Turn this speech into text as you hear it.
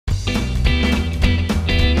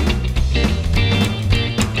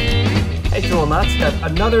Nuts got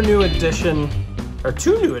another new addition, or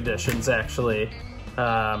two new additions actually,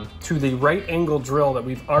 to the right angle drill that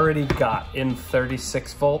we've already got in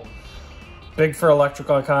 36 volt. Big for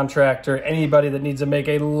electrical contractor, anybody that needs to make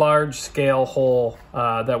a large scale hole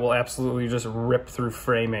that will absolutely just rip through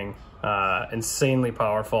framing. Insanely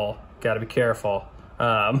powerful, gotta be careful.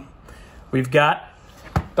 We've got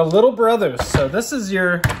the little brothers. So this is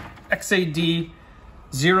your XAD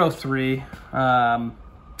 03,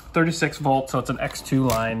 36 volts, so it's an X2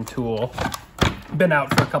 line tool. Been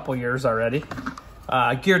out for a couple years already.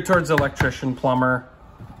 Geared towards electrician, plumber,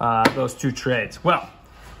 those two trades. Well,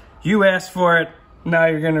 you asked for it, now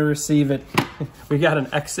you're gonna receive it. We got an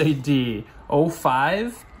XAD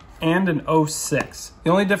 05 and an 06. The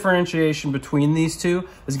only differentiation between these two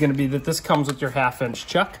is gonna be that this comes with your 1/2-inch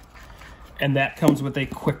chuck, and that comes with a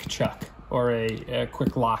quick chuck, or a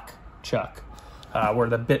quick lock chuck, where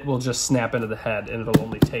the bit will just snap into the head and it'll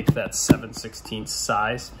only take that 7/16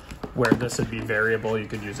 size, where this would be variable. You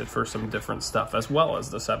could use it for some different stuff as well as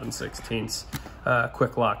the 7/16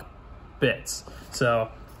 quick lock bits. So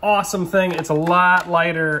awesome thing. It's a lot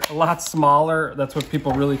lighter, a lot smaller. That's what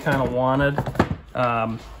people really kind of wanted.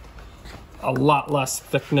 A lot less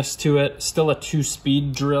thickness to it. Still a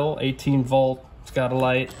 2-speed drill, 18 volt. It's got a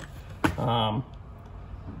light. Yeah,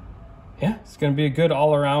 it's gonna be a good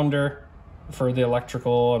all-arounder for the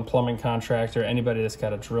electrical and plumbing contractor, anybody that's got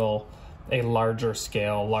to drill a larger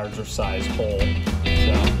scale, larger size hole.